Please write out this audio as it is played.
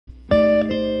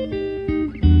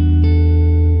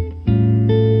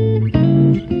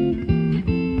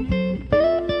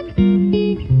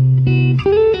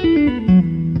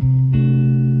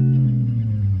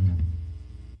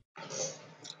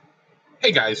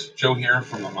Hey guys, Joe here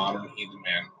from the Modern Heathen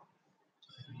Man.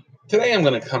 Today I'm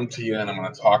going to come to you and I'm going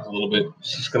to talk a little bit.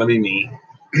 It's just going to be me.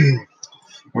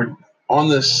 We're on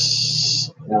the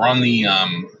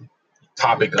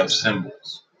topic of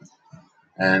symbols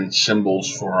and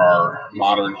symbols for our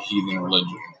modern heathen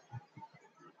religion.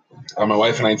 My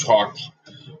wife and I talked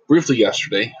briefly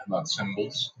yesterday about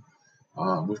symbols.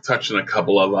 We've touched on a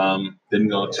couple of them, didn't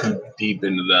go too deep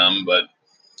into them, but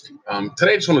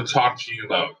today I just want to talk to you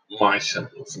about my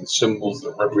symbols and symbols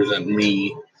that represent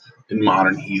me in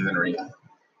modern heathenry.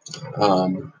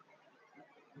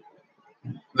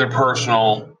 They're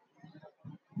personal,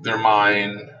 they're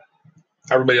mine.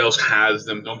 Everybody else has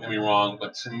them, don't get me wrong,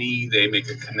 but to me, they make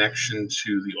a connection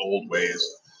to the old ways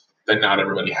that not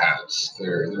everybody has.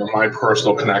 They're my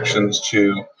personal connections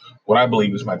to what I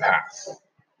believe is my path.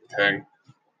 Okay?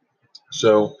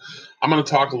 So I'm going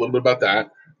to talk a little bit about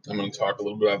that. I'm going to talk a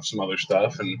little bit about some other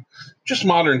stuff and just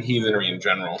modern heathenry in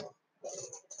general.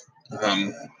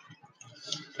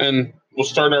 And we'll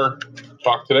start our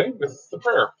talk today with the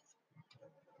prayer.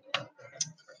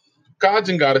 Gods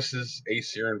and goddesses,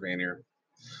 Aesir and Vanir,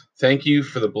 thank you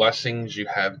for the blessings you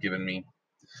have given me.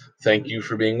 Thank you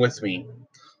for being with me.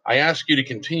 I ask you to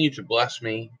continue to bless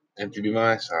me and to be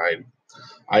by my side.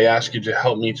 I ask you to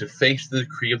help me to face the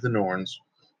decree of the Norns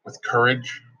with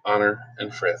courage, honor,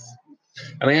 and frith.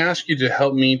 And I ask you to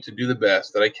help me to do the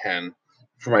best that I can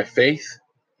for my faith,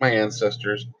 my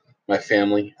ancestors, my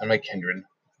family, and my kindred,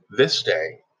 this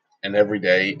day and every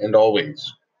day and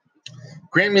always.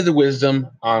 Grant me the wisdom,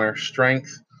 honor,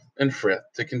 strength, and frith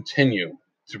to continue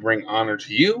to bring honor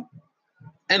to you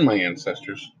and my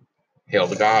ancestors. Hail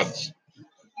the gods.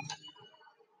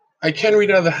 I can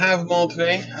read out of the Havamal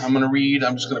today.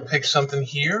 I'm just going to pick something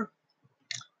here.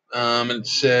 And it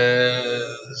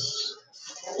says,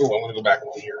 I'm going to go back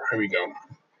one here. Here we go.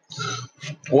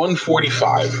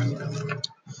 145.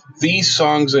 These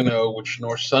songs I know, which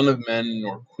nor son of men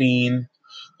nor queen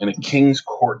in a king's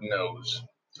court knows.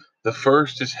 The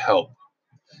first is help,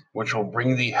 which will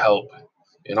bring thee help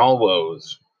in all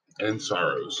woes and in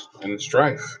sorrows and in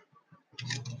strife.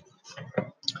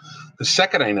 The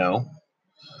second I know,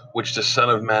 which the Son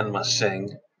of Man must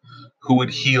sing, who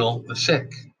would heal the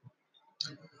sick.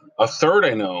 A third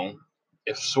I know,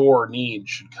 if sore need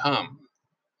should come,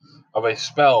 of a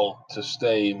spell to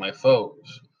stay my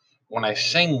foes, when I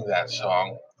sing that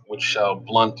song, which shall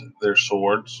blunt their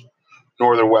swords,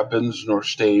 nor their weapons nor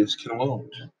staves can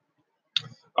wound.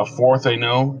 A fourth I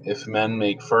know, if men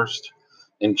make first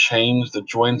in chains the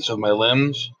joints of my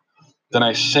limbs, then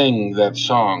I sing that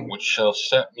song which shall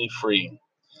set me free.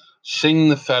 Sing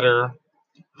the fetter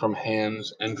from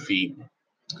hands and feet.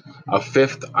 A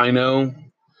fifth I know,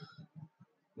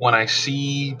 when I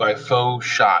see by foe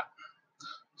shot,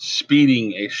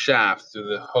 speeding a shaft through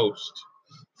the host,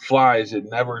 flies it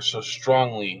never so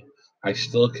strongly, I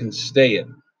still can stay it,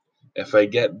 if I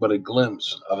get but a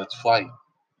glimpse of its flight.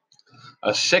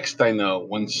 A sixth I know,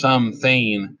 when some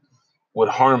thane would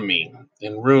harm me,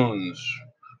 in runes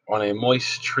on a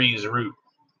moist tree's root,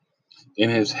 in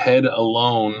his head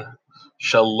alone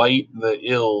shall light the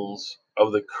ills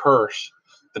of the curse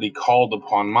that he called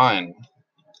upon mine.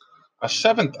 A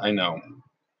seventh I know,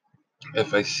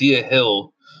 if I see a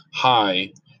hill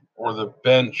high, or the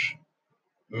bench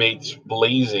mates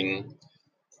blazing,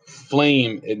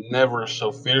 flame it never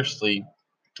so fiercely,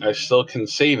 I still can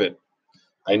save it.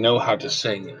 I know how to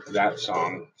sing that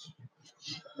song.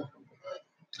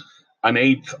 An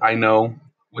eighth I know,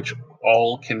 which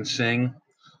all can sing,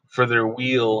 for their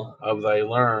weal of thy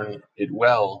learn it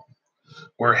well.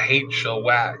 Where hate shall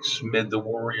wax mid the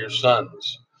warrior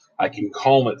sons, I can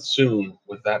calm it soon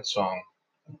with that song.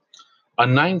 A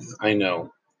ninth I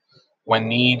know, when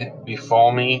need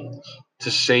befall me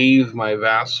to save my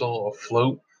vassal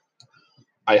afloat,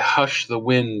 I hush the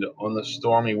wind on the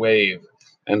stormy wave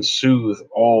and soothe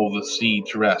all the sea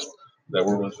to rest. That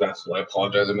word was vassal. I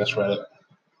apologize, I misread it.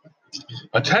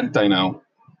 A tenth I know,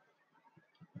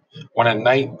 when at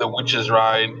night the witches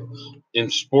ride in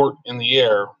sport in the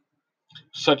air,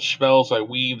 such spells I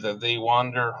weave that they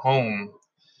wander home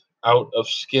out of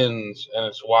skins and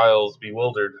its wiles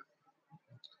bewildered.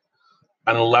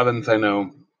 An 11th I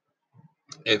know,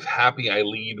 if happy I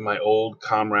lead my old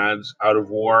comrades out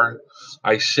of war,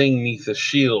 I sing neath the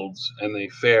shields and they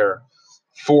fare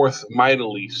forth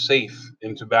mightily, safe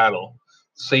into battle,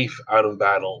 safe out of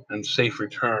battle, and safe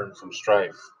return from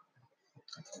strife.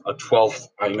 A 12th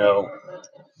I know,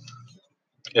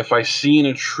 if I see in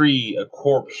a tree a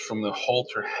corpse from the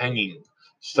halter hanging,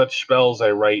 such spells I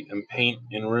write and paint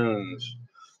in runes,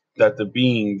 that the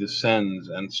being descends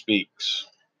and speaks.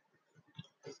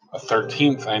 A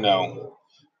 13th I know,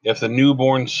 If the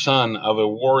newborn son of a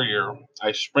warrior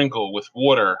I sprinkle with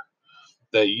water,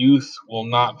 that youth will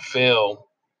not fail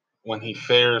when he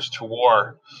fares to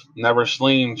war. Never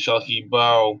slain shall he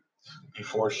bow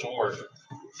before sword.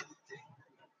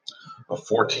 A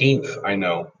 14th I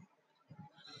know.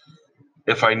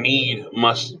 If I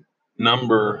must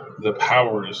number the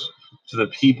powers to the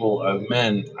people of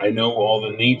men, I know all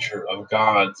the nature of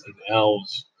gods and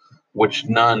elves, which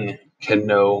none can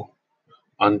know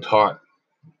untaught.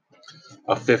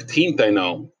 A 15th I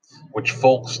know, which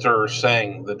Folkster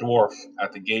sang, the dwarf,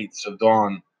 at the gates of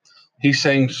dawn. He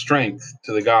sang strength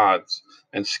to the gods,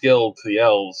 and skill to the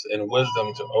elves, and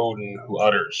wisdom to Odin who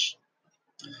utters.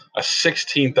 A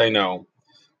 16th I know,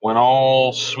 when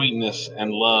all sweetness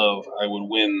and love I would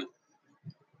win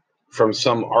from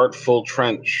some artful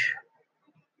wench,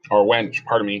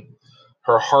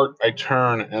 her heart I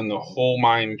turn and the whole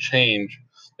mind change,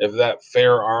 if that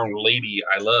fair armed lady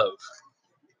I love.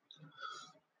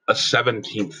 A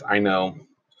 17th I know,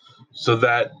 so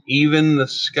that even the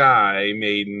sky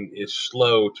maiden is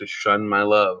slow to shun my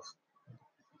love.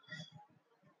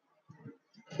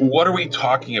 What are we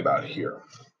talking about here?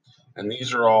 And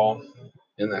these are all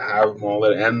in the Havmal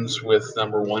that ends with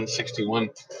number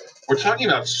 161. We're talking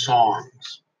about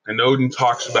songs. And Odin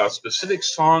talks about specific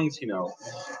songs,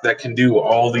 that can do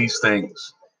all these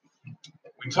things.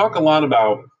 We talk a lot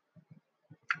about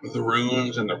the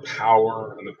runes and their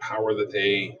power and the power that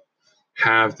they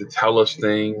have to tell us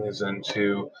things and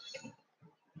to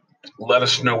let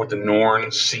us know what the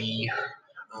Norns see.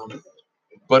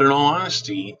 But in all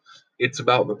honesty, it's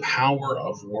about the power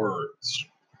of words.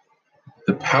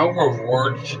 The power of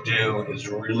words to do is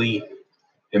really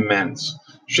immense.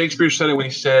 Shakespeare said it when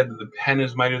he said the pen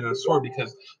is mightier than the sword,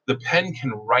 because the pen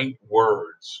can write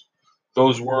words.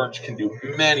 Those words can do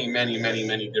many, many, many,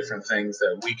 many different things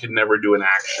that we could never do in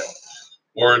action.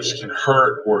 Words can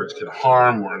hurt, words can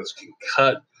harm, words can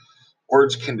cut,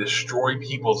 words can destroy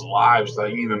people's lives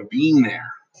without even being there.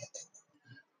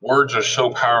 Words are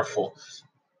so powerful.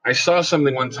 I saw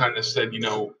something one time that said,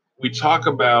 we talk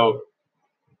about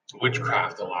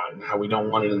witchcraft a lot and how we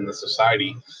don't want it in the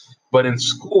society. But in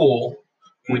school,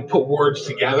 when we put words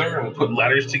together and we put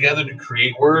letters together to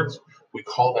create words, we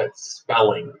call that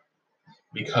spelling,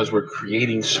 because we're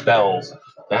creating spells.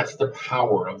 That's the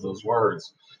power of those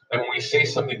words. And when we say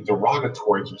something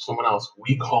derogatory to someone else,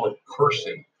 we call it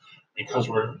cursing, because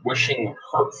we're wishing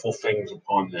hurtful things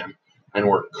upon them and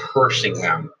we're cursing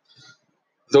them.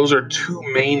 Those are two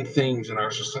main things in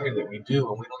our society that we do,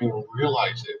 and we don't even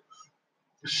realize it.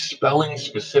 Spelling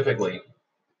specifically,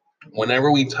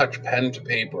 whenever we touch pen to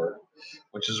paper,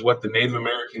 which is what the Native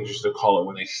Americans used to call it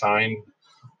when they signed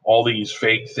all these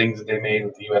fake things that they made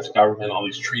with the U.S. government, all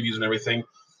these treaties and everything,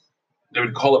 they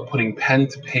would call it putting pen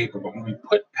to paper. But when we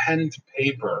put pen to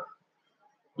paper,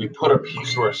 we put a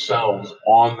piece of ourselves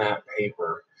on that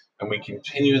paper, and we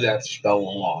continue that spell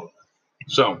along.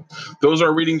 So those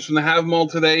are readings from the Havmal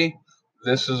today.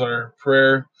 This is our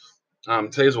prayer.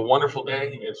 Today is a wonderful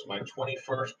day. It's my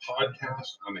 21st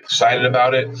podcast. I'm excited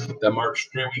about it. That marks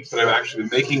 3 weeks that I've actually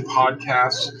been making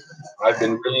podcasts. I've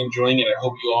been really enjoying it. I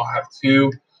hope you all have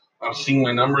too. I'm seeing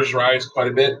my numbers rise quite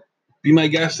a bit. Be my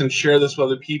guest and share this with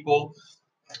other people.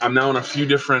 I'm now on a few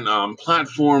different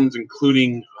platforms,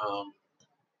 including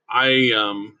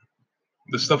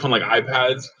the stuff on like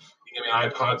iPads. You give me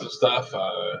iPods and stuff.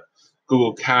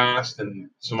 Google Cast and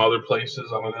some other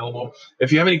places I'm available.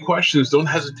 If you have any questions, don't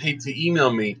hesitate to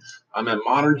email me. I'm at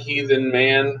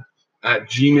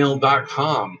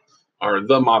modernheathenman@gmail.com or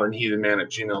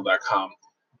themodernheathenman@gmail.com.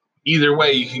 Either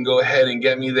way, you can go ahead and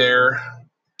get me there.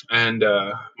 And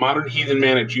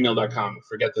modernheathenman@gmail.com.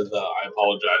 Forget the I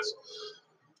apologize.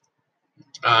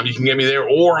 You can get me there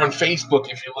or on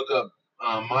Facebook. If you look up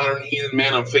Modern Heathen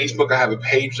Man on Facebook, I have a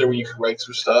page there where you can write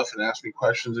some stuff and ask me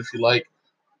questions if you like.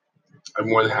 I'm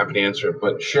more than happy to answer it,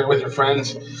 but share with your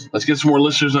friends. Let's get some more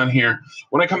listeners on here.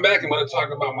 When I come back, I'm going to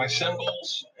talk about my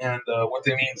symbols and what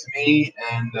they mean to me,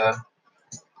 and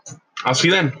I'll see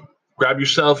you then. Grab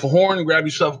yourself a horn, grab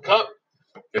yourself a cup,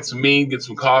 get some mead, get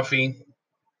some coffee,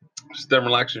 sit down,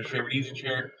 relax in your favorite easy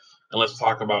chair, and let's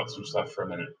talk about some stuff for a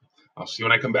minute. I'll see you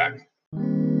when I come back.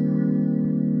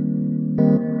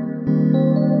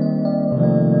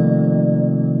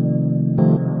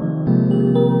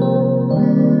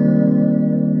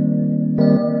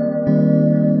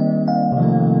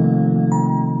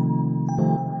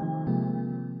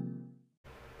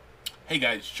 Hey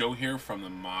guys, Joe here from the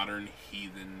Modern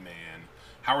Heathen Man.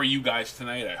 How are you guys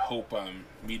tonight? I hope I'm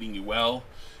meeting you well.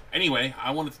 Anyway,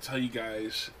 I wanted to tell you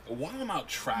guys, while I'm out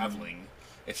traveling,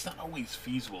 it's not always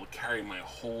feasible to carry my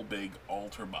whole big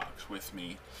altar box with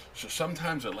me. So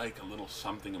sometimes I like a little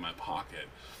something in my pocket.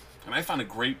 And I found a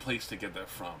great place to get that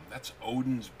from. That's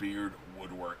Odin's Beard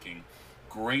Woodworking.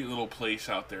 Great little place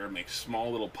out there. Makes small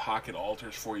little pocket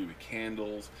altars for you with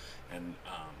candles and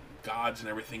gods and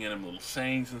everything in them, little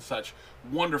sayings and such.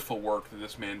 Wonderful work that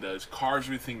this man does. Carves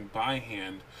everything by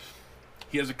hand.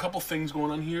 He has a couple things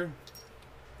going on here.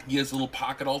 He has little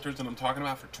pocket altars that I'm talking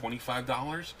about for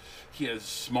 $25. He has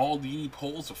small deity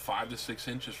poles of 5 to 6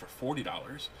 inches for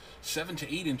 $40, 7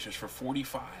 to 8 inches for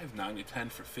 $45, 9 to 10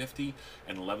 for $50,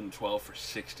 and 11 to 12 for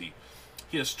 $60.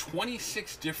 He has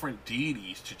 26 different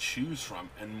deities to choose from,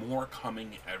 and more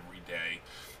coming every day.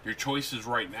 Your choices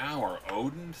right now are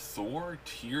Odin, Thor,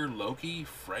 Tyr, Loki,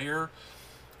 Freyr,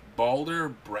 Balder,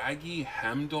 Bragi,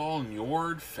 Heimdall,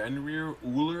 Njord, Fenrir,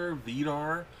 Ullr,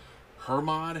 Vidar,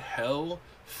 Hermod, Hel,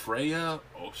 Freya,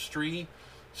 Ostri,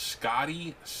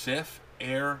 Skadi, Sif,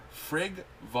 Air, Frigg,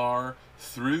 Var,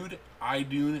 Thrud,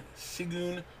 Idun,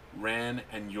 Sigun, Ran,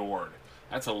 and Njord.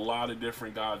 That's a lot of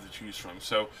different gods to choose from.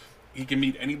 So he can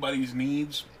meet anybody's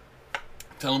needs.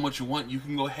 Tell him what you want. You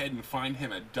can go ahead and find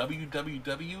him at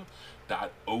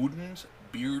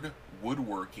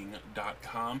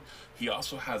www.odinsbeardwoodworking.com. He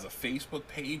also has a Facebook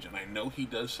page, and I know he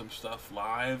does some stuff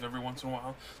live every once in a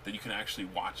while that you can actually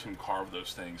watch him carve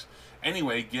those things.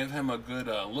 Anyway, give him a good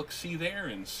look-see there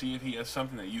and see if he has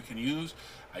something that you can use.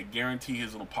 I guarantee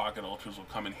his little pocket altars will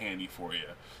come in handy for you.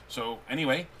 So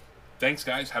anyway, thanks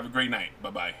guys. Have a great night.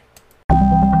 Bye-bye.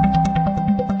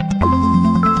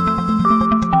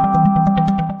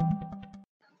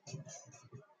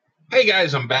 Hey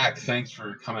guys, I'm back. Thanks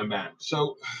for coming back.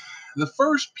 So the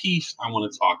first piece I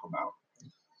want to talk about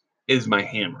is my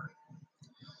hammer.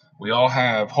 We all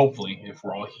have, hopefully, if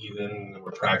we're all heathen and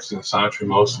we're practicing Santra,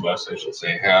 most of us, I should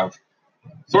say, have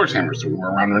Thor's hammers that we wear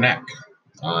around our neck,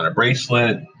 on a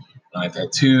bracelet, on a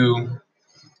tattoo,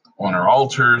 on our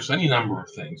altars, any number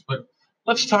of things. But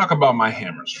let's talk about my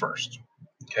hammers first,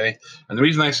 okay? And the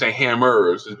reason I say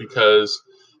hammers is because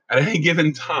at any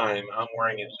given time, I'm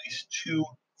wearing at least 2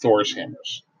 Thor's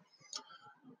hammers.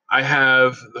 I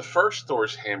have the first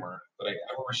Thor's hammer that I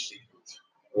ever received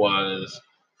was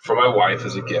from my wife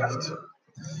as a gift.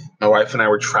 My wife and I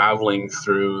were traveling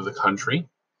through the country,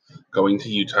 going to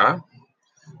Utah,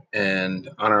 and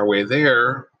on our way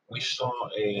there, we saw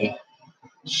a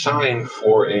sign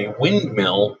for a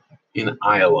windmill in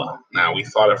Iowa. Now, we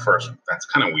thought at first, that's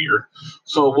kind of weird,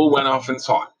 so we went off and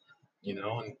saw it, and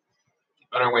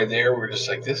on our way there, we were just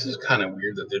like, this is kind of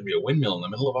weird that there'd be a windmill in the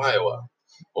middle of Iowa.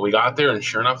 Well, we got there, and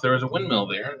sure enough, there was a windmill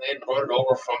there, and they had brought it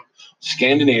over from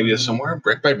Scandinavia somewhere,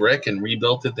 brick by brick, and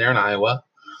rebuilt it there in Iowa.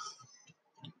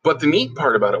 But the neat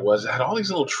part about it was it had all these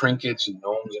little trinkets and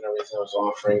gnomes and everything I was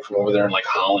offering from over there in like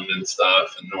Holland and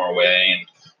stuff, and Norway, and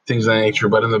things of that nature.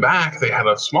 But in the back, they had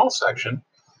a small section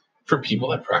for people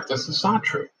that practice the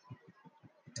Santra.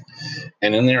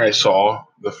 And in there, I saw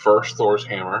the first Thor's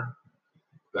hammer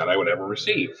that I would ever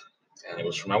receive, and it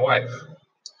was from my wife.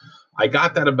 I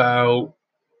got that about,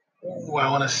 I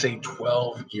want to say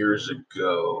 12 years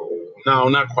ago. No,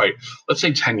 not quite. Let's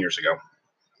say 10 years ago.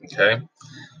 Okay.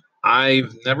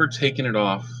 I've never taken it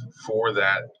off for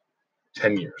that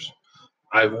 10 years.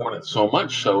 I've worn it so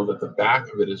much so that the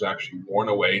back of it is actually worn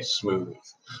away smooth.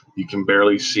 You can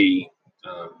barely see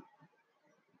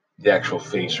the actual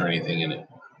face or anything in it.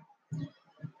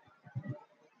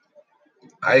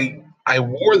 I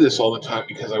wore this all the time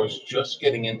because I was just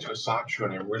getting into Santra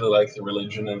and I really liked the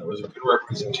religion, and it was a good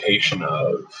representation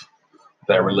of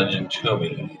that religion to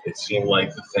me. It seemed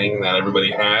like the thing that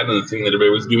everybody had and the thing that everybody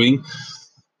was doing.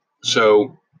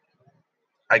 So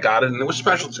I got it, and it was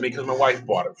special to me because my wife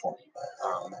bought it for me.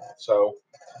 So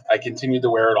I continued to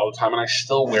wear it all the time, and I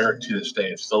still wear it to this day.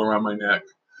 It's still around my neck.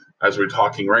 As we're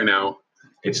talking right now,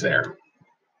 it's there.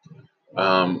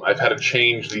 I've had to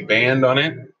change the band on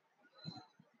it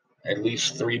at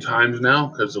least 3 times now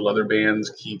because the leather bands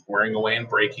keep wearing away and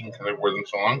breaking because I've worn them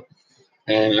so long.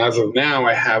 And as of now,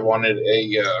 I have on it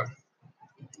a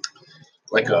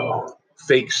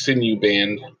fake sinew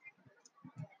band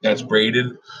that's braided,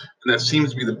 and that seems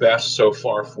to be the best so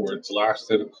far for it. It's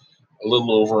lasted a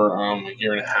little over a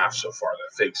year and a half so far,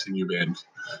 that fake sinew band.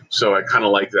 So I kind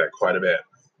of like that quite a bit.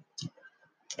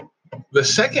 The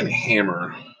second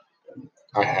hammer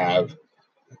I have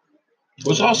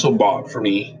was also bought for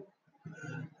me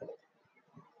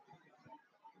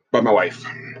by my wife.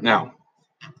 Now,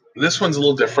 this one's a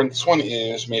little different. This one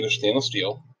is made of stainless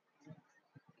steel.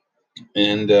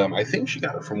 And I think she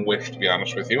got it from Wish, to be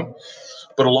honest with you.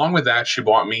 But along with that, she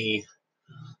bought me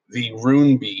the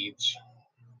rune beads.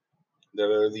 That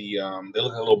are they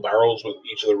look like little barrels with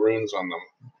each of the runes on them.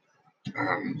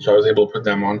 So I was able to put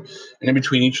them on. And in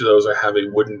between each of those, I have a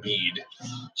wooden bead.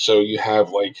 So you have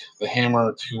like the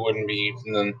hammer, 2 wooden beads,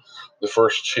 and then the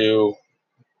first 2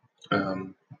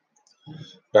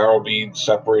 barrel beads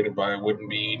separated by a wooden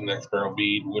bead, next barrel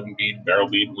bead, wooden bead, barrel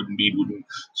bead, wooden bead, wooden.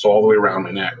 So all the way around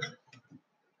my neck.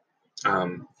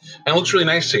 And it looks really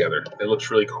nice together. It looks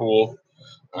really cool.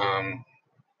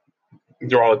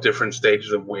 They're all at different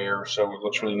stages of wear, so it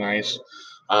looks really nice.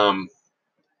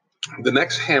 The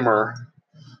next hammer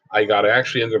I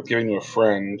actually ended up giving to a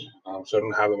friend, so I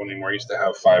don't have them anymore. I used to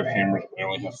have 5 hammers, but I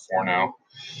only have 4 now.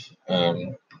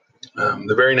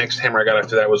 The very next hammer I got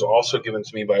after that was also given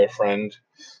to me by a friend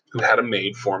who had them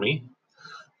made for me.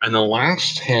 And the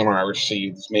last hammer I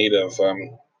received is made of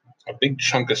a big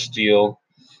chunk of steel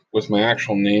with my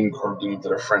actual name carved in it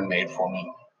that a friend made for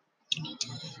me.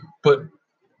 But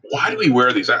why do we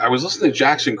wear these? I was listening to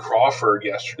Jackson Crawford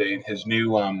yesterday in his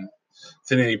new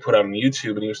thing that he put out on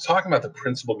YouTube, and he was talking about the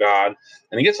principal God,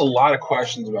 and he gets a lot of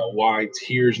questions about why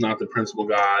Tyr's not the principal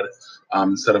God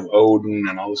instead of Odin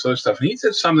and all this other stuff. And he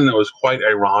said something that was quite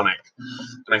ironic,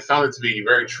 and I found it to be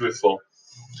very truthful.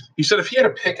 He said if he had to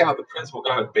pick out the principal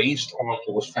God based on what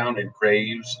was found in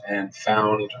graves and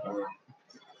found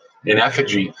in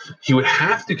effigy, he would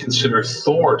have to consider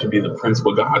Thor to be the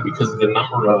principal God because of the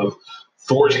number of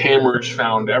Thor's hammers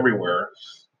found everywhere.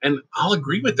 And I'll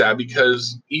agree with that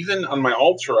because even on my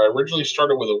altar, I originally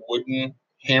started with a wooden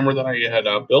hammer that I had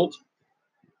built,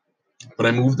 but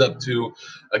I moved up to,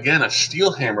 again, a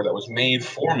steel hammer that was made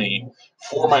for me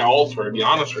for my altar, to be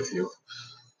honest with you.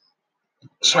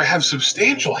 So I have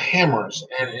substantial hammers,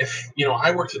 and if I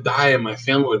were to die and my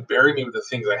family would bury me with the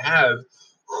things I have,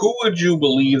 who would you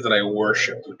believe that I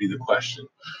worshipped would be the question.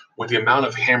 With the amount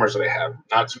of hammers that I have,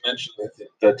 not to mention that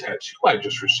the tattoo I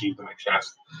just received on my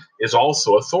chest is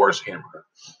also a Thor's hammer.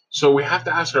 So we have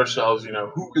to ask ourselves,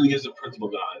 who really is the principal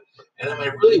God? And am I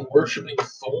really worshiping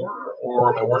Thor,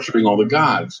 or am I worshiping all the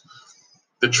gods?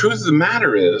 The truth of the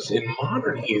matter is, in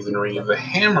modern heathenry, the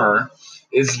hammer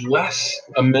is less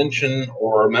a mention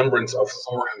or remembrance of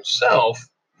Thor himself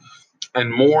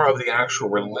and more of the actual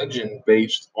religion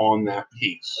based on that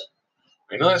piece.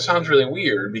 I know that sounds really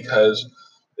weird because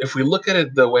if we look at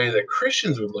it the way that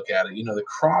Christians would look at it, the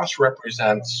cross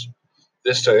represents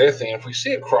this to that thing. If we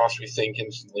see a cross, we think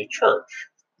instantly church.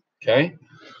 Okay?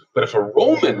 But if a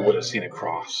Roman would have seen a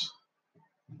cross,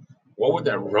 what would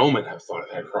that Roman have thought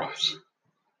of that cross?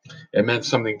 It meant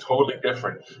something totally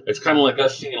different. It's kind of like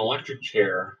us seeing an electric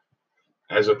chair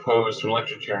as opposed to an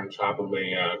electric chair on top of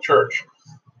a church.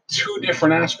 2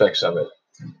 different aspects of it.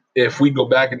 If we go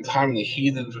back in time and the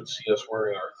heathens would see us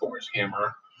wearing our Thor's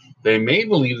hammer, they may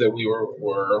believe that we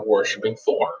were worshiping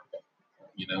Thor.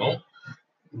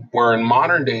 Where in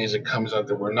modern days it comes out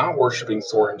that we're not worshiping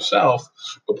Thor himself,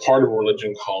 but part of a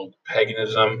religion called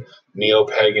paganism,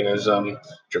 neo-paganism,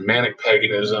 Germanic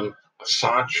paganism,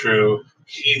 Asatru,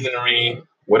 heathenry,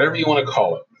 whatever you want to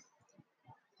call it.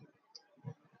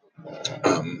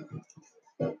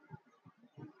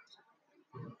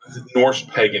 Norse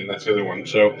pagan, that's the other one.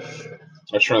 So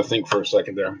I was trying to think for a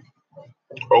second there.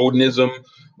 Odinism,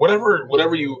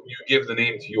 whatever you give the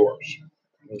name to yours.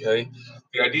 Okay?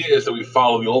 The idea is that we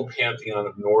follow the old pantheon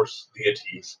of Norse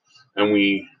deities and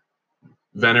we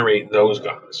venerate those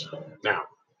gods. Now,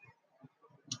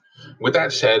 with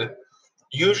that said,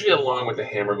 usually along with the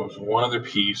hammer goes one other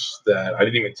piece that I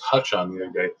didn't even touch on the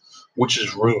other day, which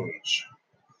is runes.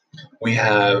 We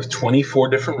have 24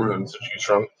 different runes to choose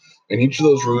from, and each of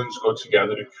those runes go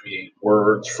together to create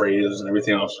words, phrases, and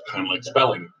everything else, kind of like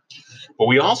spelling. But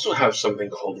we also have something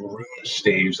called rune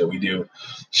staves that we do,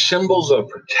 symbols of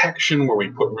protection where we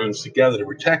put runes together to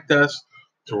protect us,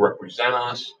 to represent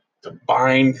us, to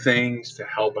bind things, to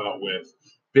help out with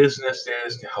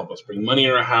businesses, to help us bring money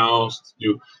in our house, to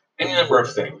do any number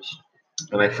of things.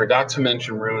 And I forgot to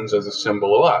mention runes as a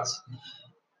symbol of us.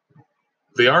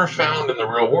 They are found in the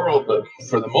real world, but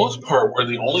for the most part, we're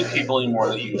the only people anymore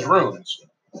that use runes.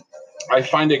 I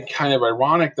find it kind of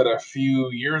ironic that a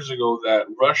few years ago that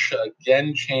Russia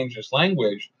again changed its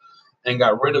language and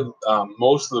got rid of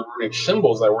most of the runic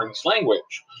symbols that were in its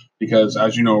language. Because,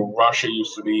 as you know, Russia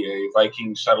used to be a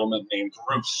Viking settlement named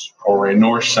Rus, or a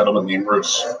Norse settlement named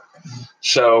Rus.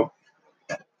 So,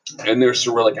 and their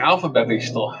Cyrillic alphabet, they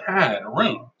still had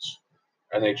runes,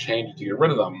 and they changed to get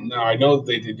rid of them. Now, I know that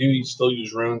they do still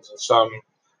use runes in some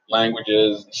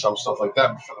languages and some stuff like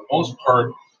that, but for the most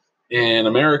part, in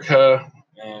America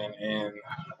and in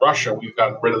Russia, we've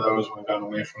gotten rid of those. We've gotten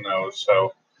away from those.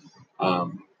 So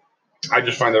I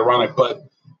just find it ironic. But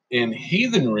in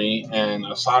heathenry and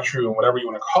Asatru and whatever you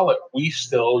want to call it, we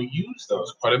still use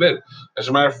those quite a bit. As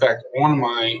a matter of fact, on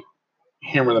my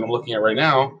hammer that I'm looking at right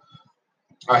now,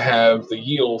 I have the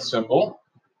Yield symbol.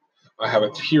 I have a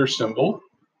Tyr symbol.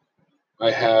 I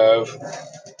have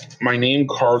my name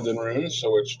carved in runes,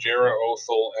 so it's Jera,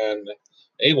 Othel, and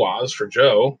Awaz for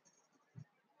Joe.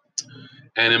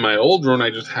 And in my old rune,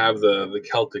 I just have the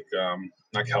Celtic,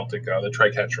 not Celtic, the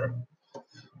Triquetra.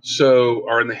 So,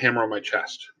 or in the hammer on my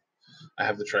chest, I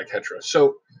have the Triquetra.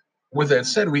 So, with that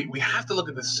said, we have to look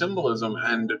at the symbolism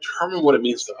and determine what it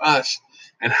means to us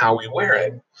and how we wear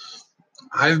it.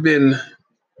 I've been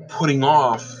putting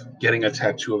off getting a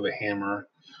tattoo of a hammer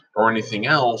or anything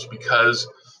else because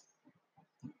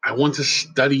I want to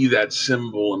study that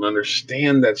symbol and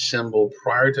understand that symbol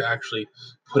prior to actually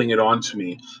putting it onto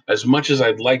me. As much as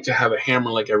I'd like to have a hammer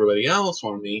like everybody else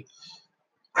on me,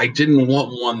 I didn't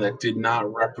want one that did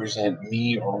not represent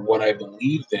me or what I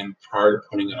believed in prior to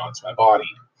putting it onto my body.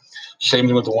 Same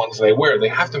thing with the ones that I wear. They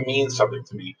have to mean something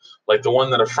to me. Like the one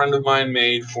that a friend of mine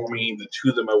made for me, the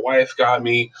two that my wife got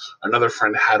me, another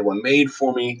friend had one made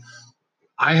for me.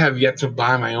 I have yet to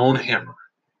buy my own hammer.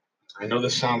 I know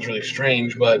this sounds really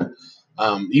strange, but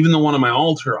even the one on my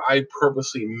altar, I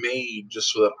purposely made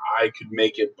just so that I could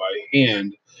make it by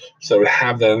hand, so it would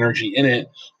have that energy in it.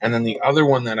 And then the other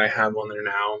one that I have on there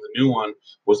now, the new one,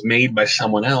 was made by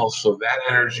someone else. So that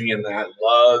energy and that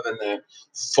love and that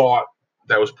thought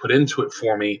that was put into it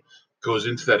for me goes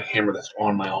into that hammer that's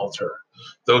on my altar.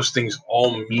 Those things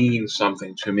all mean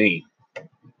something to me.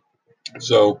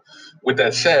 So, with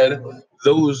that said,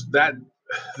 those that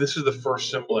this is the first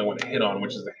symbol I want to hit on,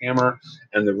 which is the hammer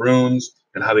and the runes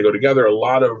and how they go together. A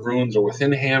lot of runes are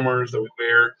within hammers that we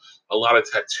wear. A lot of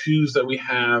tattoos that we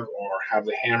have or have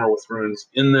the hammer with runes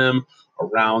in them,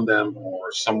 around them,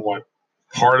 or somewhat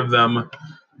part of them.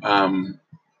 Um,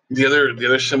 the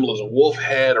other symbol is a wolf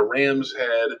head, a ram's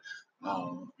head.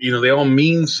 They all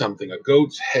mean something. A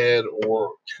goat's head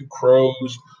or two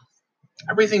crows.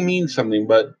 Everything means something,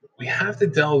 but we have to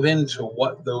delve into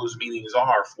what those meanings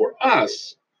are for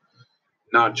us,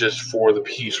 not just for the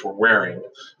piece we're wearing.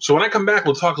 So when I come back,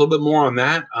 we'll talk a little bit more on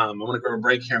that. I'm going to grab a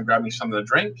break here and grab me something to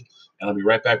drink, and I'll be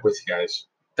right back with you guys.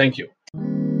 Thank you.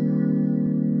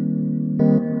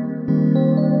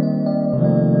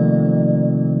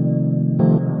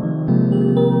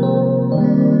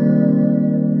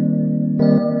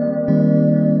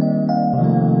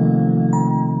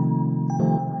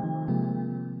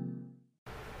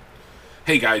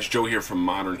 Hey guys, Joe here from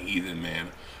Modern Heathen, man.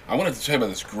 I wanted to tell you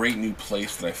about this great new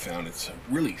place that I found. It's a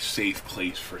really safe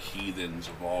place for heathens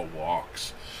of all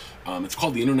walks. It's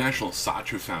called the International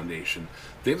Satru Foundation.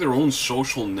 They have their own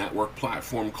social network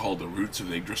platform called the Roots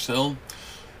of Yggdrasil.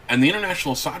 And the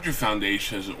International Satru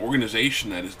Foundation is an organization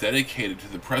that is dedicated to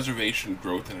the preservation,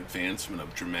 growth, and advancement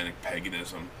of Germanic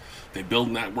paganism. They build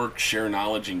networks, share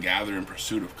knowledge, and gather in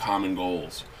pursuit of common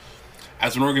goals.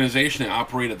 As an organization, they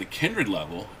operate at the kindred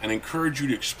level and encourage you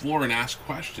to explore and ask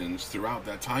questions throughout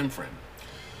that time frame.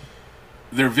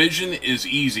 Their vision is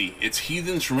easy. It's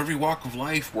heathens from every walk of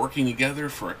life working together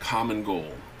for a common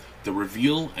goal, the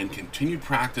reveal and continued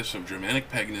practice of Germanic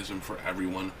paganism for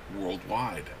everyone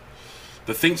worldwide.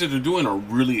 The things that they're doing are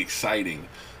really exciting.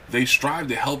 They strive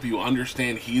to help you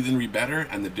understand heathenry better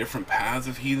and the different paths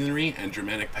of heathenry and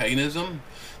Germanic paganism.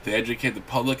 They educate the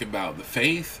public about the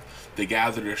faith. They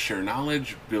gather to share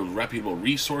knowledge, build reputable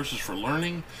resources for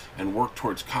learning, and work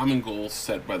towards common goals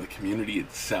set by the community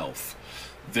itself.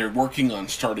 They're working on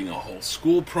starting a whole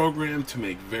school program to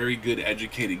make very good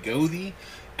educated Gothi,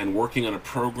 and working on a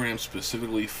program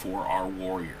specifically for our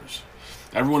warriors.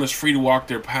 Everyone is free to walk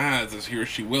their paths as he or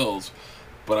she wills,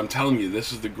 but I'm telling you,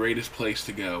 this is the greatest place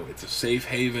to go. It's a safe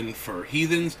haven for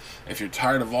heathens. If you're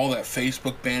tired of all that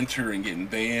Facebook banter and getting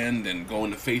banned and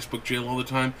going to Facebook jail all the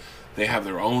time, they have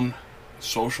their own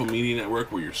social media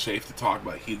network where you're safe to talk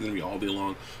about heathenry all day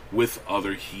long with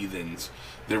other heathens.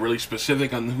 They're really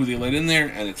specific on who they let in there,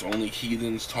 and it's only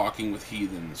heathens talking with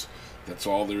heathens. That's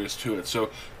all there is to it.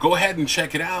 So go ahead and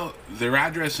check it out. Their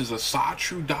address is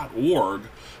asatru.org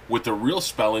with the real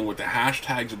spelling with the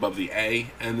hashtags above the A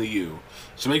and the U.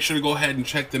 So make sure to go ahead and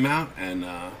check them out, and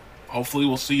hopefully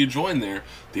we'll see you join there,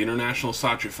 the International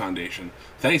Satru Foundation.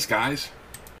 Thanks, guys.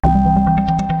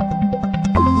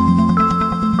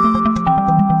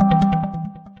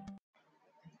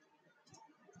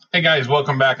 Hey guys,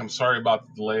 welcome back. I'm sorry about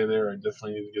the delay there. I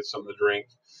definitely need to get something to drink.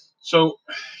 So,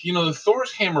 the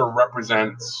Thor's hammer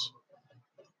represents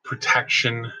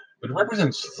protection. It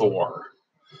represents Thor.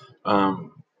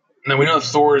 Now we know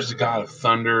Thor is the god of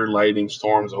thunder, lightning,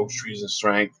 storms, oak trees, and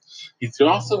strength. He's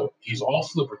also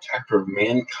the protector of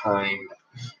mankind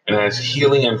and has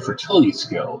healing and fertility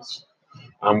skills.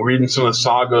 We're reading some of the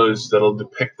sagas that'll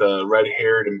depict the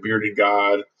red-haired and bearded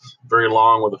god, very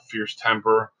long with a fierce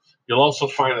temper. You'll also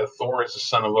find that Thor is the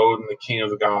son of Odin, the king of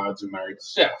the gods, and married to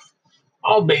Sif.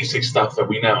 All basic stuff that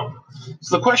we know.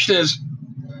 So the question is,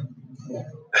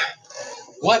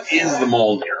 what is the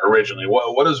Mjolnir originally?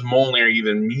 What does Mjolnir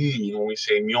even mean when we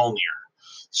say Mjolnir?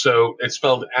 So it's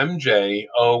spelled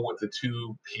MJO with the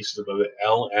two pieces of it,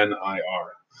 LNIR.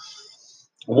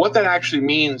 What that actually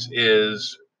means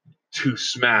is to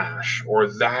smash, or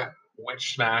that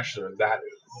which smashes, or that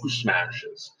who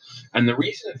smashes. And the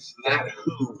reason it's that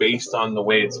who, based on the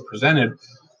way it's presented,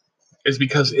 is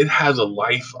because it has a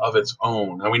life of its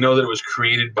own. And we know that it was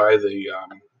created by the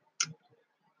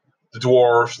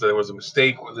dwarfs, that there was a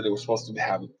mistake with it. It was supposed to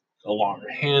have a longer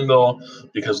handle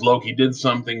because Loki did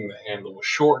something. The handle was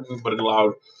shortened, but it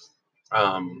allowed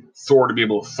Thor to be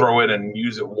able to throw it and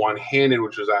use it one-handed,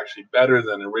 which was actually better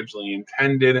than originally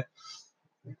intended.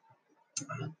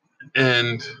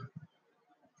 And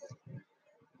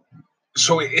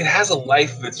so it has a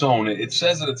life of its own. It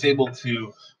says that it's able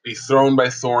to be thrown by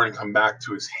Thor and come back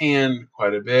to his hand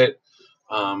quite a bit.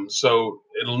 So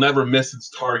it'll never miss its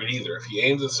target either. If he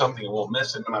aims at something, it won't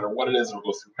miss it, no matter what it is. It'll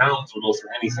go through mountains, it'll go through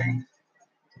anything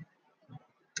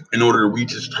in order to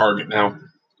reach its target. Now,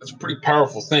 that's a pretty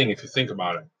powerful thing if you think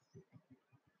about it.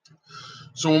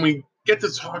 So when we get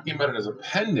to talking about it as a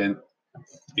pendant,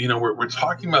 we're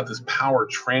talking about this power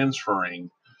transferring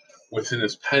within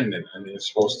this pendant, and it's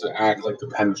supposed to act like the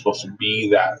pendant's supposed to be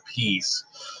that piece.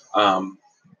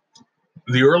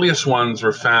 The earliest ones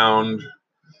were found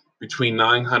between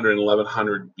 900 and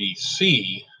 1100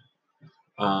 BC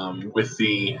with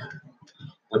the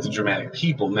Germanic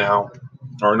people. Now,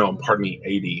 or no, pardon me,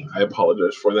 AD. I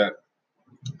apologize for that.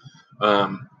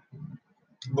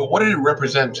 But what did it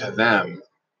represent to them?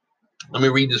 Let me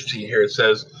read this to you here. It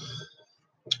says,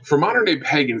 for modern-day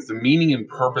pagans, the meaning and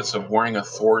purpose of wearing a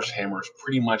Thor's hammer is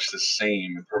pretty much the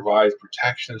same. It provides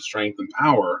protection, strength, and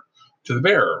power to the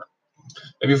bearer.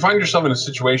 If you find yourself in a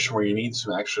situation where you need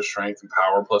some extra strength and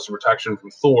power plus some protection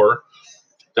from Thor,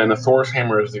 then a Thor's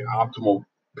hammer is the optimal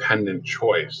pendant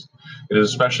choice. It is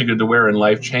especially good to wear in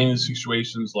life-changing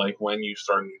situations like when you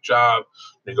start a new job,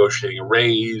 negotiating a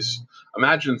raise.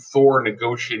 Imagine Thor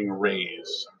negotiating a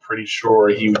raise. I'm pretty sure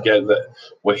he would get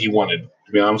what he wanted.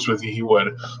 To be honest with you, he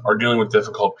would. Or dealing with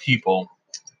difficult people.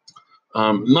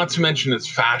 Not to mention it's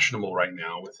fashionable right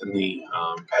now within the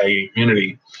pagan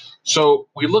community. So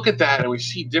we look at that and we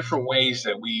see different ways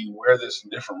that we wear this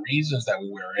and different reasons that we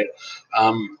wear it.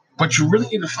 But you really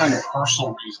need to find a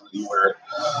personal reason that you wear it.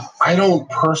 I don't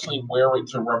personally wear it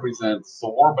to represent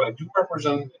Thor, but I do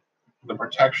represent the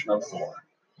protection of Thor.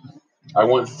 I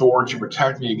want Thor to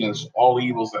protect me against all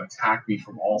evils that attack me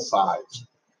from all sides.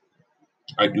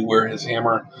 I do wear his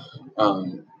hammer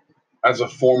as a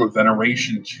form of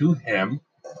veneration to him,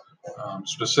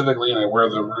 specifically, and I wear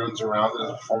the runes around it as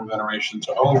a form of veneration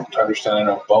to Odin, to understand I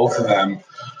know both of them.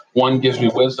 One gives me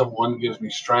wisdom, one gives me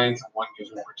strength, one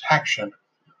gives me protection.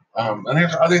 And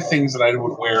there's other things that I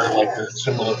would wear, like the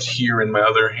symbol of Tyr in my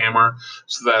other hammer,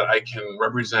 so that I can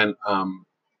represent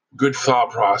good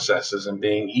thought processes and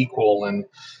being equal and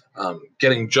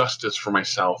getting justice for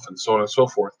myself and so on and so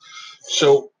forth.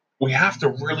 So we have to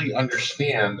really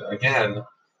understand, again,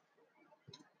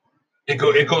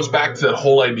 it goes back to the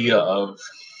whole idea of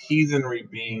heathenry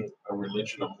being a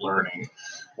religion of learning.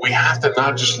 We have to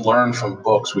not just learn from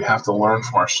books, we have to learn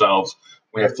from ourselves.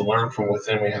 We have to learn from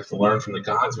within. We have to learn from the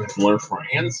gods. We have to learn from our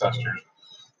ancestors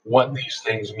what these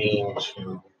things mean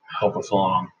to help us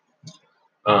along.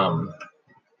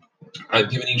 I've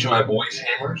given each of my boys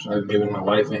hammers. I've given my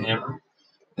wife a hammer.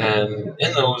 And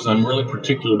in those, I'm really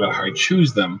particular about how I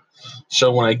choose them.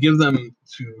 So when I give them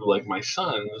to, like, my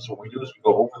sons, what we do is we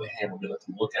go over the hammer. We let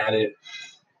them look at it.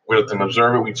 We let them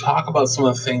observe it. We talk about some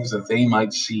of the things that they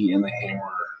might see in the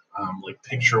hammer, like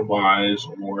picture-wise,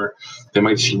 or they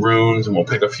might see runes, and we'll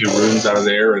pick a few runes out of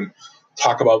there and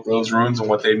talk about those runes and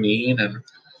what they mean, and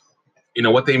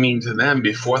what they mean to them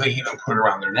before they even put it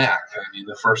around their neck. I mean,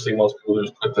 the first thing most people do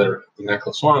is put the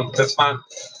necklace on, but that's not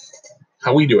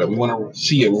how we do it. We want to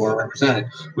see it. We want to represent it.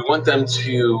 We want them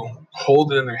to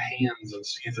hold it in their hands and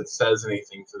see if it says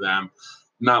anything to them.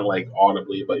 Not like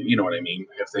audibly, but you know what I mean.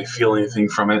 If they feel anything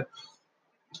from it,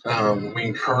 we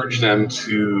encourage them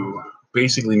to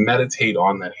basically meditate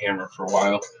on that hammer for a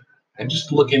while and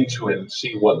just look into it and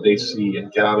see what they see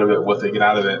and get out of it what they get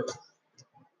out of it.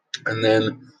 And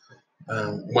then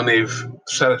when they've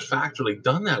satisfactorily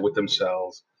done that with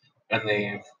themselves and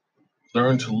they've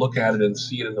learned to look at it and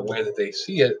see it in the way that they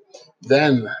see it,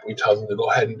 then we tell them to go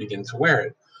ahead and begin to wear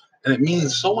it. And it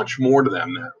means so much more to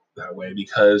them that way,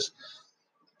 because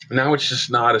now it's just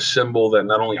not a symbol that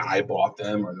not only I bought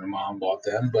them or their mom bought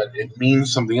them, but it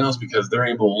means something else because they're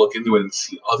able to look into it and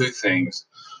see other things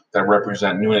that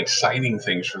represent new and exciting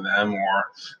things for them, or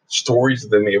stories that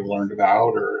they may have learned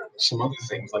about, or some other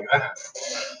things like that.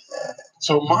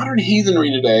 So modern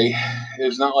heathenry today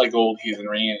is not like old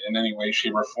heathenry in any way,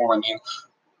 shape, or form. I mean,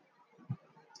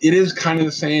 it is kind of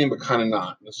the same, but kind of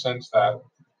not, in the sense that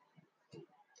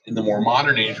in the more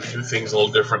modern age, we do things a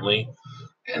little differently.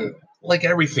 And like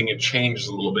everything, it changes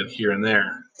a little bit here and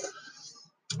there.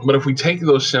 But if we take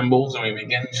those symbols and we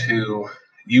begin to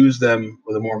use them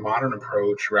with a more modern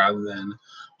approach rather than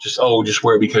just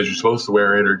wear it because you're supposed to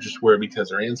wear it, or just wear it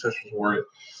because our ancestors wore it,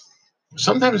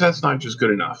 sometimes that's not just good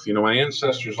enough. My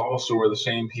ancestors also were the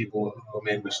same people who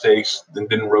made mistakes and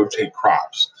didn't rotate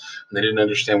crops. And they didn't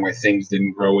understand why things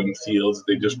didn't grow in fields.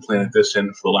 They just planted this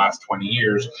in for the last 20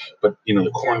 years. But,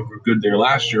 the corn grew good there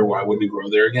last year. Why wouldn't it grow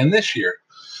there again this year?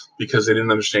 Because they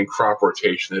didn't understand crop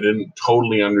rotation. They didn't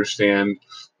totally understand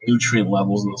nutrient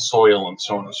levels in the soil and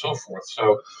so on and so forth.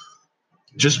 So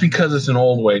just because it's an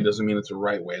old way doesn't mean it's a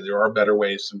right way. There are better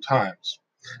ways sometimes.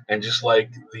 And just like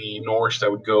the Norse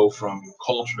that would go from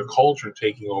culture to culture,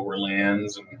 taking over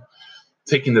lands and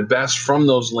taking the best from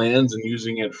those lands and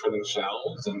using it for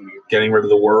themselves and getting rid of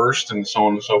the worst and so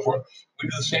on and so forth, we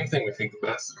do the same thing. We take the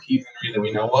best of heathenry that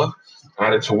we know of,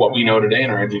 add it to what we know today in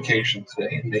our education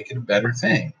today, and make it a better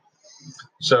thing.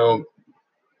 So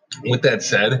with that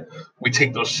said, we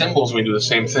take those symbols and we do the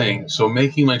same thing. So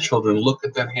making my children look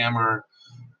at that hammer,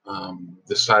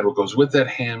 decide what goes with that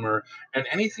hammer, and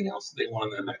anything else that they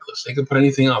want on that necklace. They can put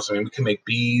anything else. I mean, we can make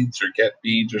beads or get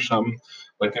beads or something.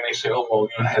 Like they may say, oh, well,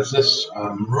 it has this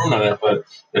rune on it, but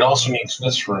it also needs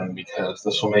this rune because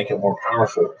this will make it more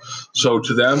powerful. So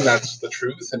to them, that's the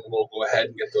truth, and we'll go ahead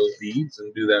and get those beads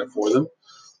and do that for them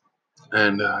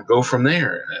and go from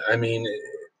there. I mean,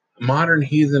 modern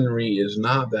heathenry is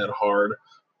not that hard,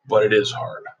 but it is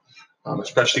hard,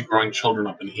 especially growing children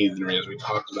up in heathenry, as we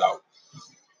talked about.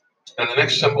 And the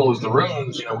next symbol is the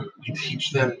runes. We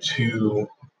teach them to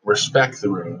respect the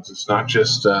runes. It's not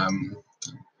just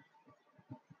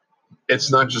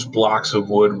blocks of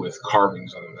wood with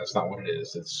carvings on them. That's not what it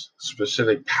is. It's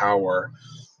specific power.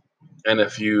 And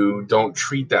if you don't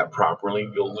treat that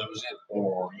properly, you'll lose it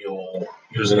or you'll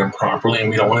use it improperly. And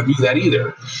we don't want to do that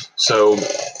either. So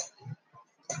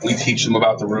we teach them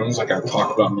about the runes, like I've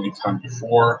talked about many times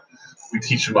before. We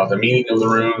teach them about the meaning of the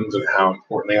runes and how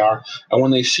important they are. And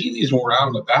when they see these when we're out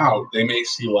and about, they may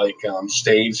see like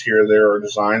staves here or there or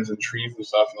designs and trees and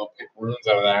stuff, and they'll pick runes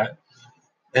out of that.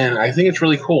 And I think it's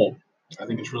really cool. I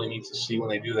think it's really neat to see when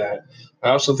they do that.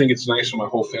 I also think it's nice when my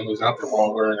whole family's out there, we're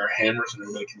all wearing our hammers and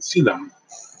everybody can see them.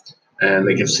 And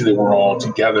they can see that we're all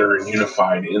together and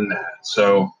unified in that.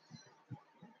 So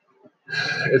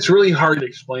it's really hard to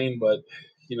explain, but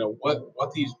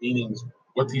what these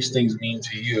things mean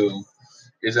to you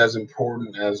is as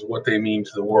important as what they mean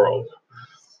to the world.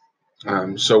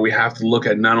 So we have to look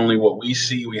at not only what we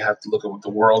see, we have to look at what the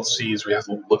world sees, we have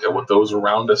to look at what those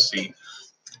around us see.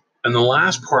 And the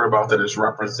last part about that is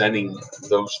representing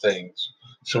those things.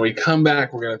 So when we come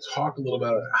back, we're going to talk a little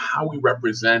about how we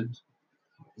represent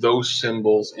those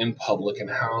symbols in public and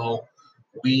how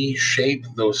we shape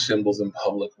those symbols in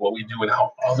public, what we do and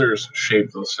how others shape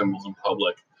those symbols in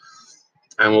public.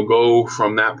 And we'll go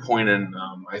from that point, and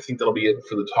I think that'll be it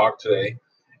for the talk today.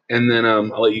 And then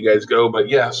I'll let you guys go. But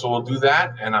yeah, so we'll do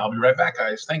that, and I'll be right back,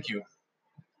 guys. Thank you.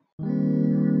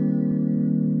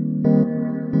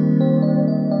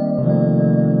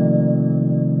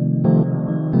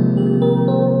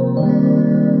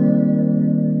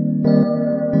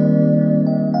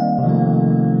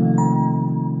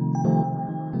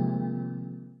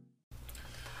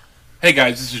 Hey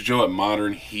guys, this is Joe at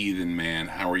Modern Heathen Man.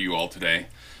 How are you all today?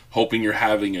 Hoping you're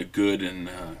having a good and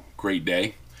great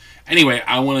day. Anyway,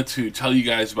 I wanted to tell you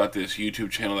guys about this YouTube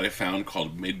channel that I found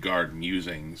called Midgard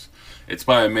Musings. It's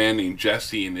by a man named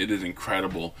Jesse, and it is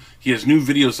incredible. He has new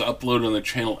videos uploaded on the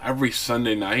channel every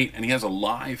Sunday night, and he has a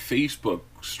live Facebook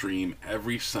stream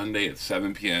every Sunday at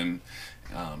 7 p.m.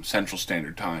 Central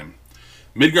Standard Time.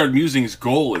 Midgard Musings'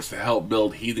 goal is to help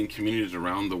build heathen communities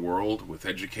around the world with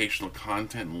educational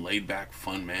content and laid-back,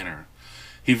 fun manner.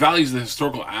 He values the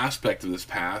historical aspect of this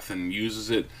path and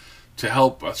uses it to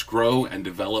help us grow and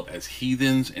develop as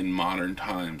heathens in modern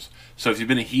times. So if you've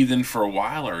been a heathen for a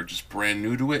while or just brand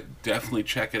new to it, definitely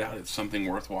check it out. It's something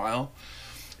worthwhile.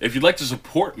 If you'd like to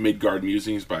support Midgard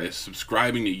Musings by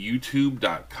subscribing to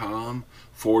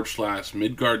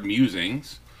youtube.com/Midgard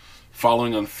Musings,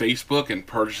 following on Facebook, and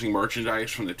purchasing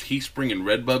merchandise from the Teespring and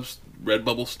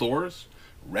Redbubble stores.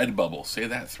 Redbubble, say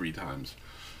that 3 times.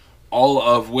 All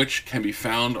of which can be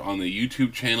found on the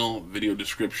YouTube channel video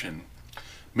description.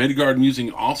 Midgard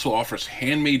Musing also offers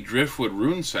handmade driftwood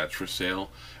rune sets for sale,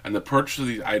 and the purchase of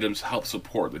these items helps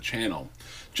support the channel.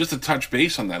 Just to touch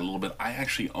base on that a little bit, I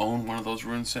actually own one of those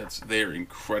rune sets. They're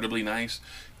incredibly nice,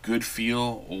 good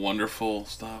feel, wonderful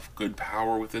stuff, good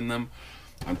power within them.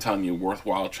 I'm telling you,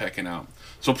 worthwhile checking out.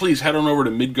 So please head on over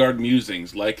to Midgard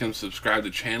Musings, like and subscribe to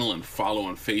the channel, and follow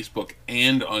on Facebook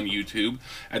and on YouTube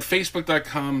at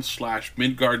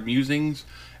facebook.com/Midgard Musings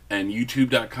and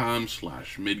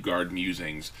youtube.com/Midgard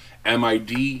Musings.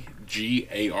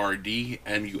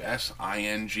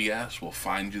 MIDGARDMUSINGS will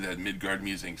find you at Midgard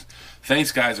Musings.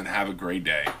 Thanks, guys, and have a great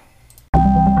day.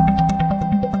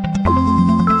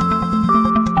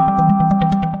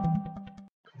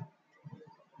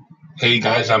 Hey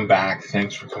guys, I'm back.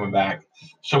 Thanks for coming back.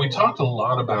 So we talked a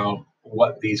lot about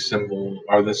what this symbol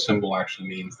actually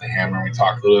means, the hammer. We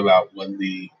talked a little about what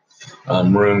the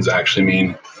runes actually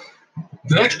mean.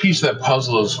 The next piece of that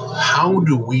puzzle is, how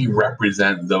do we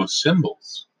represent those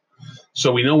symbols?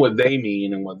 So we know what they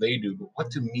mean and what they do, but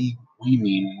what do we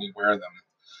mean when we wear them?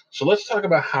 So let's talk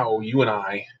about how you and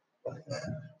I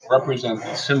represent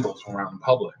these symbols when we're out in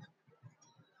public.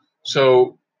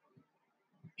 So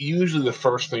usually the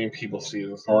first thing people see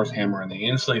is Thor's hammer, and they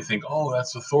instantly think, oh,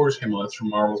 that's the Thor's hammer, that's from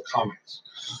Marvel Comics.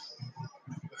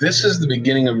 This is the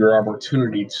beginning of your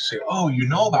opportunity to say, oh, you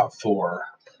know about Thor,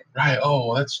 right?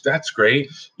 Oh, that's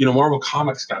great. You know, Marvel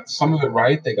Comics got some of it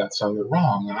right, they got some of it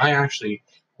wrong. And I actually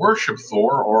worship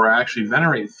Thor, or I actually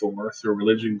venerate Thor through a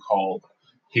religion called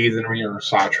heathenry or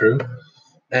Satru.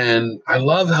 And I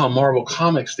love how Marvel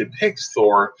Comics depicts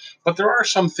Thor, but there are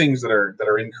some things that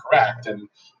are incorrect. And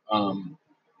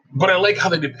but I like how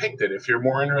they depict it. If you're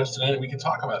more interested in it, we can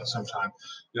talk about it sometime.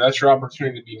 You know, that's your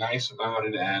opportunity to be nice about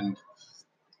it and,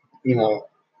 you know,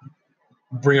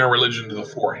 bring our religion to the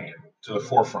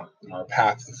forefront, our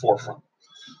path to the forefront.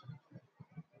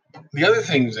 The other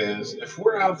things is, if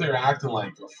we're out there acting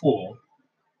like a fool,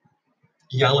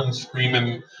 yelling,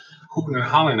 screaming, hooping and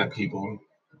hollering at people,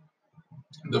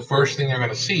 the first thing they're going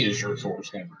to see is your Thor's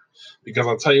hammer. Because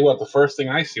I'll tell you what, the first thing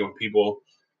I see when people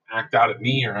act out at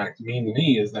me or act mean to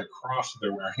me is that cross that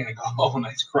they're wearing. I go, oh,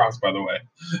 nice cross, by the way.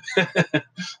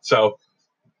 So,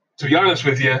 to be honest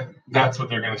with you, that's what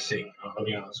they're going to see. I'll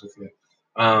be honest with you.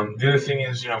 The other thing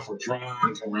is, you know, if we're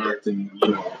drunk and we're acting,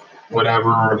 you know,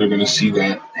 whatever, they're going to see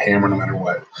that hammer no matter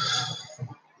what.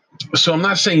 So I'm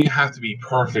not saying you have to be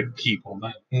perfect people.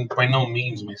 By no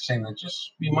means am I saying that.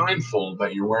 Just be mindful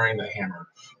that you're wearing the hammer.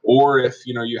 Or if,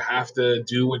 you know, you have to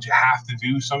do what you have to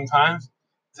do sometimes,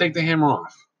 take the hammer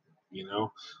off. You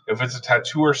know, if it's a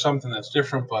tattoo or something, that's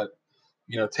different. But,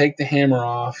 you know, take the hammer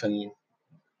off and,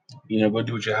 you know, go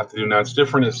do what you have to do. Now, it's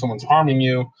different if someone's harming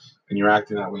you and you're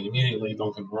acting that way immediately.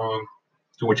 Don't get me wrong.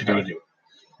 Do what you got to do.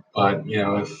 But, you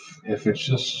know, if it's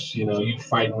just, you know, you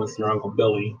fighting with your Uncle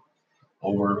Billy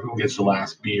over who gets the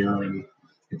last beer and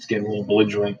it's getting a little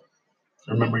belligerent,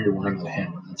 remember you're wearing the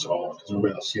hammer. That's all, because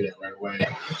everybody will see that right away.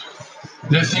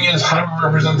 The other thing is, how do we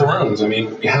represent the runes? I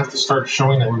mean, we have to start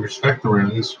showing that we respect the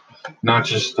runes, not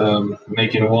just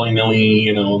making willy-nilly,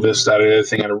 you know, this, that, or the other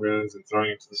thing out of runes and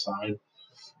throwing it to the side.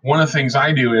 One of the things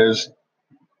I do is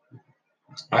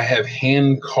I have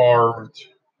hand-carved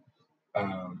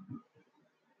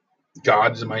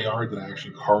gods in my yard that I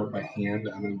actually carved by hand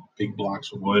out of big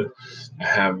blocks of wood. I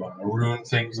have rune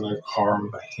things that I've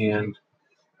carved by hand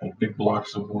out of big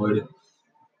blocks of wood.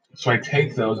 So I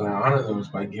take those and I honor those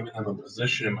by giving them a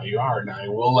position in my yard. Now I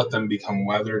will let them become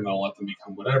weathered and I'll let them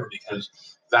become whatever, because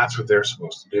that's what they're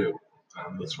supposed to do.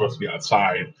 They're supposed to be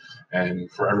outside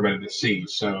and for everybody to see.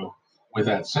 So with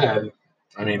that said,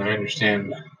 I mean, I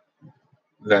understand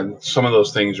that some of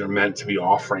those things are meant to be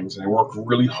offerings, and I work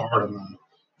really hard on them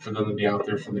for them to be out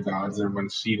there for the gods and everyone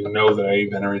to see, to know that I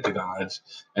venerate the gods.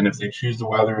 And if they choose to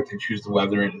weather it, they choose to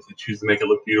weather it. If they choose to make it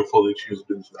look beautiful, they choose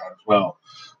to do that as well.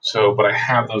 So, but I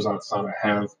have those outside. I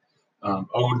have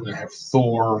Odin, I have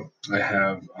Thor, I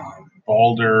have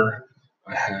Balder,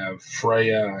 I have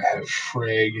Freya, I have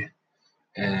Frigg,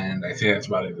 and I think that's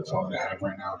about it. That's all that I have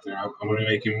right now out there. I'm going to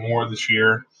be making more this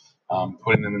year,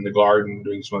 putting them in the garden,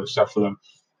 doing some other stuff for them.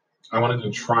 I want to do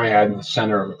a triad in the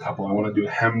center of a couple. I want to do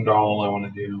Hemdall. I want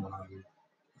to do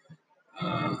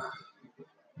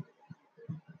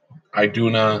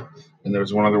Iduna, and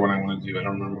there's one other one I want to do. I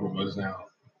don't remember what it was now.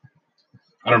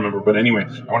 I don't remember, but anyway,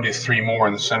 I want to do 3 more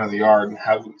in the center of the yard and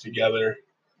have them together,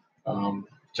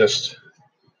 just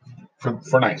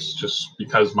for nice. Just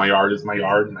because my yard is my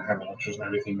yard, and I have altars and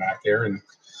everything back there, and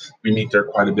we meet there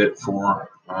quite a bit for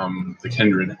the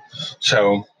kindred.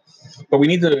 So. But we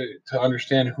need to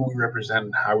understand who we represent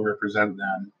and how we represent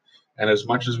them. And as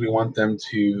much as we want them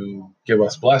to give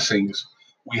us blessings,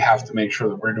 we have to make sure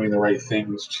that we're doing the right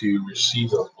things to receive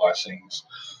those blessings,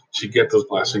 to get those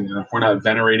blessings. And if we're not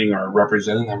venerating or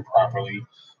representing them properly,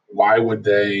 why would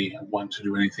they want to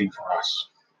do anything for us?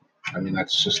 I mean,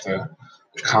 that's just a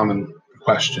common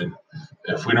question.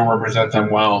 If we don't represent them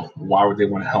well, why would they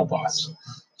want to help us?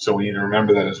 So we need to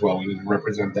remember that as well. We need to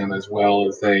represent them as well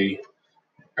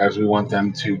as we want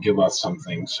them to give us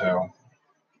something. So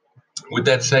with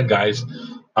that said, guys,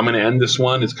 I'm going to end this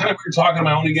one. It's kind of weird talking on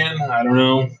my own again. I don't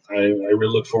know. I really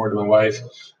look forward to my wife.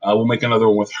 We'll make another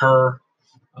one with her.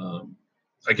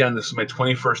 Again, this is my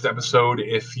 21st episode.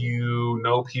 If you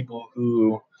know people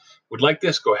who would like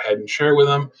this, go ahead and share it with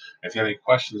them. If you have any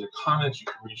questions or comments, you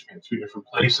can reach me in 2 different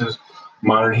places.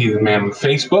 Modern Heathen Man on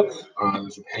Facebook.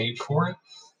 There's a page for it.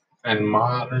 And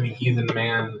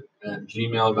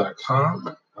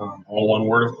modernheathenman@gmail.com. All one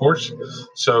word, of course.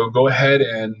 So go ahead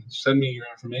and send me your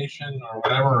information or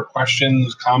whatever, or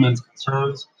questions, comments,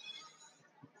 concerns.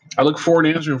 I look forward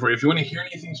to answering for you. If you want to hear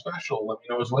anything special, let me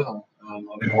know as well.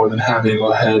 I'll be more than happy to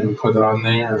go ahead and put it on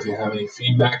there. If you have any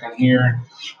feedback on here,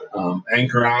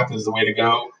 Anchor app is the way to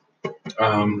go.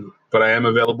 But I am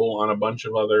available on a bunch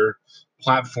of other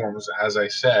platforms, as I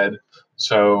said.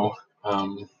 So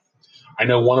I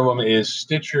know one of them is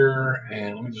Stitcher,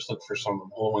 and let me just look for some of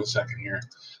them. Hold on 1 second here.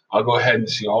 I'll go ahead and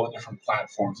see all the different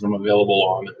platforms I'm available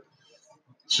on.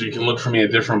 So you can look for me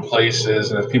at different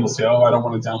places. And if people say, oh, I don't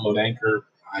want to download Anchor,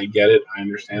 I get it. I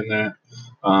understand that.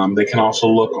 They can also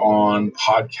look on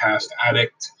Podcast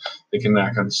Addict. They can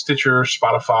look on Stitcher,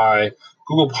 Spotify,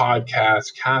 Google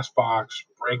Podcasts, Castbox,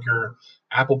 Breaker,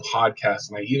 Apple Podcasts,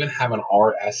 and I even have an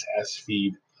RSS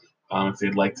feed if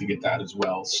they'd like to get that as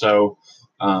well. So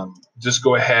just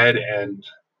go ahead and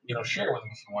share with them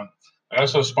if you want. I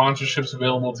also have sponsorships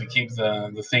available to keep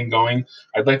the thing going.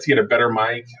 I'd like to get a better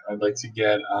mic. I'd like to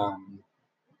get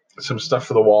some stuff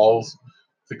for the walls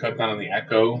to cut down on the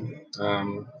echo.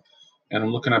 And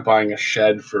I'm looking at buying a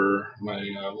shed for my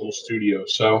little studio.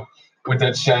 So with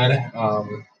that said, I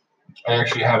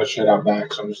actually have a shed out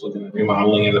back, so I'm just looking at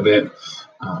remodeling it a bit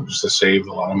just to save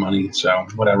a lot of money. So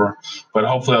whatever. But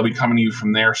hopefully I'll be coming to you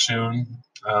from there soon.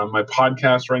 My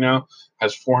podcast right now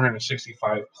has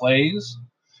 465 plays.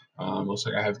 Looks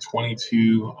like I have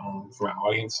 22 for my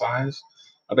audience size.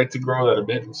 I'd like to grow that a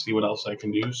bit and see what else I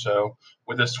can do. So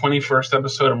with this 21st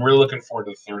episode, I'm really looking forward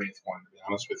to the 30th one, to be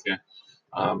honest with you.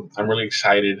 I'm really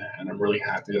excited, and I'm really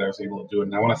happy that I was able to do it.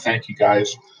 And I want to thank you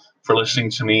guys for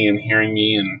listening to me and hearing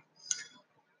me. And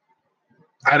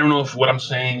I don't know if what I'm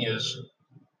saying is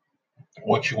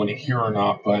what you want to hear or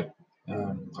not, but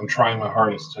I'm trying my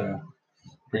hardest to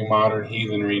bring modern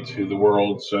heathenry to the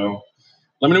world. So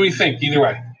let me know what you think. Either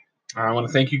way, I want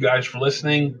to thank you guys for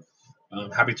listening.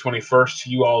 Happy 21st to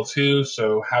you all too.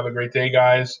 So have a great day,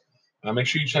 guys. Make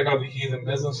sure you check out the heathen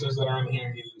businesses that are in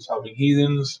here. Heathens Helping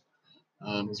Heathens.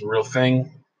 It's a real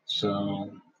thing.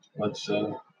 So let's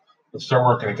start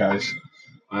working it, guys.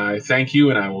 I thank you,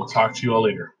 and I will talk to you all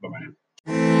later. Bye-bye.